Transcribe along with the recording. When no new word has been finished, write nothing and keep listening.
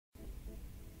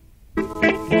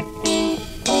Check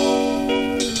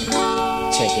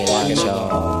it out,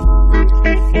 y'all.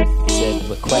 Said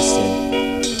requesting.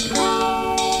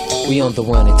 We on the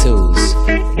one and twos.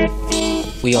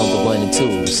 We on the one and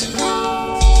twos.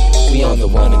 We on the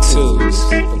one and twos.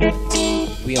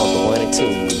 We on the one and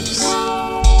twos.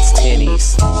 It's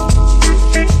tennies.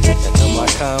 And no more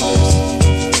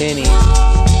Converse. Tenny.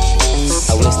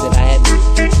 I wish that I had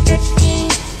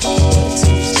one and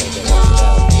twos. Check it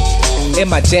out. In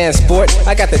my jam sport,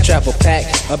 I got the travel pack,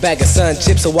 a bag of sun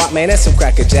chips, a Walkman, and some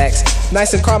Cracker Jacks.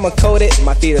 Nice and caramel coated,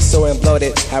 my feet are sore and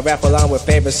bloated. I rap along with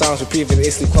favorite songs we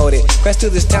previously quoted. Quest to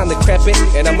this town decrepit,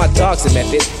 and all my dogs are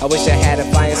method. I wish I had a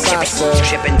flying saucer.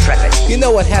 You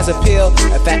know what has appeal?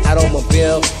 A fat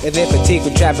automobile, and then fatigue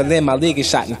with traveling. My league is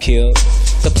shot and killed.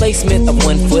 The placement of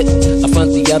one foot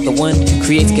affront the other one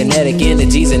creates kinetic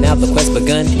energies, and now the quest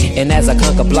begun. And as I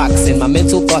conquer blocks in my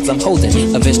mental thoughts, I'm holding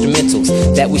of instrumentals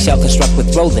that we shall construct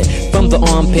with rolling. From the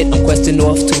armpit, I'm questing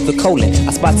north to the colon.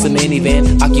 I spot some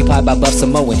minivan occupied by buff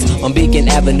Samoans on Beacon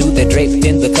Avenue. They're draped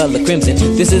in the color crimson.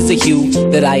 This is the hue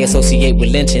that I associate with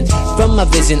lynching. From my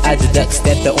vision, I deduct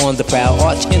that they're on the prowl.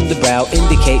 Arch in the brow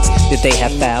indicates that they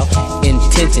have foul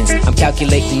intentions. I'm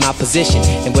calculating my position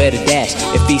and where to dash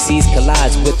if feces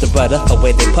collides with the rudder or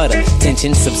where they putter.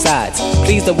 Tension subsides.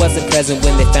 Pleased I wasn't present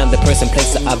when they found the person,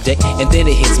 place, the object, and then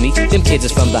it hits me. Them kids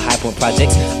is from the High Point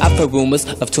Projects. I've heard rumors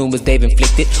of tumors they've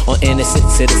inflicted on innocent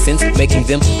citizens, making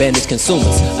them bandaged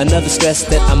consumers. Another stress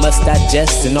that I must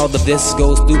digest, and all of this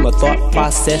goes through my thought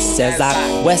process as I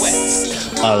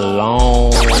quest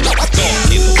alone.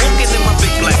 Walking in my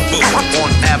big black boot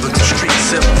on Avenue Street,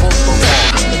 simple.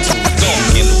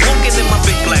 Walking in my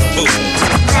big black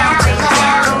boot.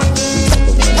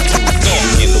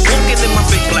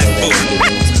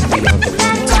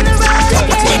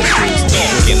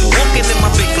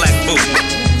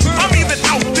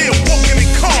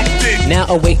 Now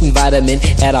awaiting vitamin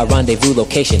at our rendezvous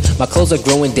location. My clothes are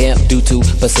growing damp due to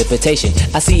precipitation.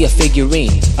 I see a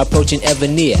figurine approaching ever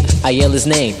near. I yell his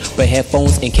name, but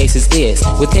headphones in case his ears.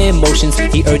 With hand motions,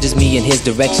 he urges me in his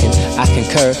direction. I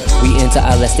concur, we enter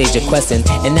our last stage of questing.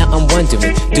 And now I'm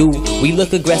wondering, do we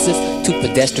look aggressive to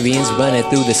pedestrians running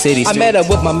through the city streets? I met up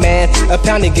with my man, a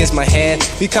pound against my hand.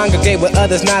 We congregate with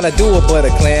others, not a duo but a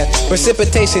clan.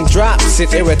 Precipitation drops,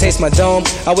 it irritates my dome.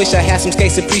 I wish I had some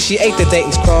skates to appreciate the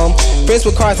Dayton's chrome. Friends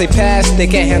with cars they pass, they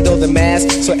can't handle the mass.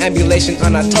 So ambulation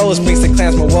on our toes brings the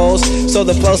clans more woes. So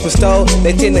the blows bestowed,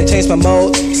 they tend to change my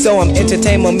mode. So I'm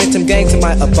entertained, momentum gang to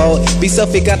my abode. Be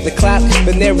selfie got the clap,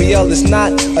 venereal is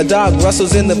not. A dog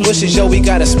rustles in the bushes, yo we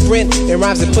gotta sprint. It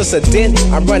rhymes and puts a dent,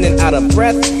 I'm running out of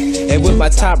breath. And with my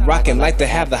top rockin', like to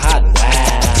have the hot wow.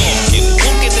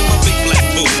 Walking in my big black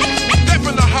boot.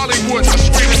 Stepping to Hollywood, I'm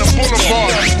screaming the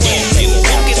boulevard.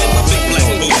 Walking in my big black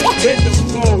boot. Hit the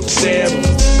road, Sam.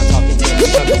 We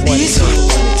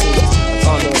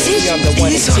on the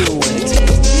one and two.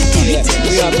 Yeah,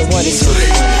 we on the one and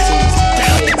two.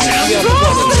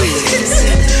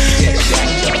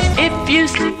 If you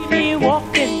see me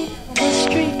walking down the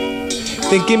street,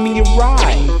 then give me a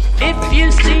ride. if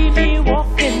you see me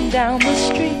walking down the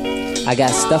street, I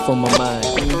got stuff on my mind.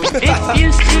 if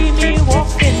you see me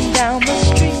walking down the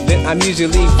street, Then I'm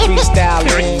usually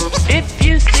freestyling. if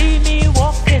you see me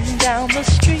walking down the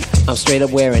street, I'm straight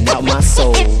up wearing out my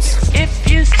soles. if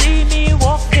you see me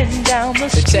walking down the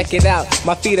So street, check it out,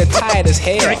 my feet are tired as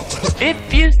hell.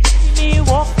 if you see me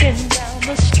walking down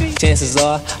the street, Chances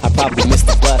are I probably missed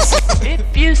the bus.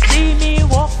 if you see me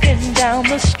walking down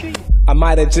the street, I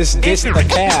might have just ditched the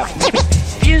cab.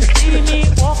 if you see me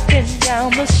walking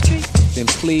down the street, Then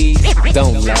please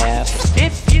don't laugh.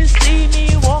 if you see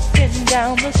me walking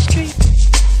down the street,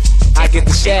 I get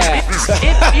the shaft.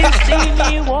 if you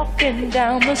see me walking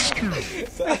down the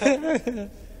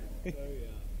street.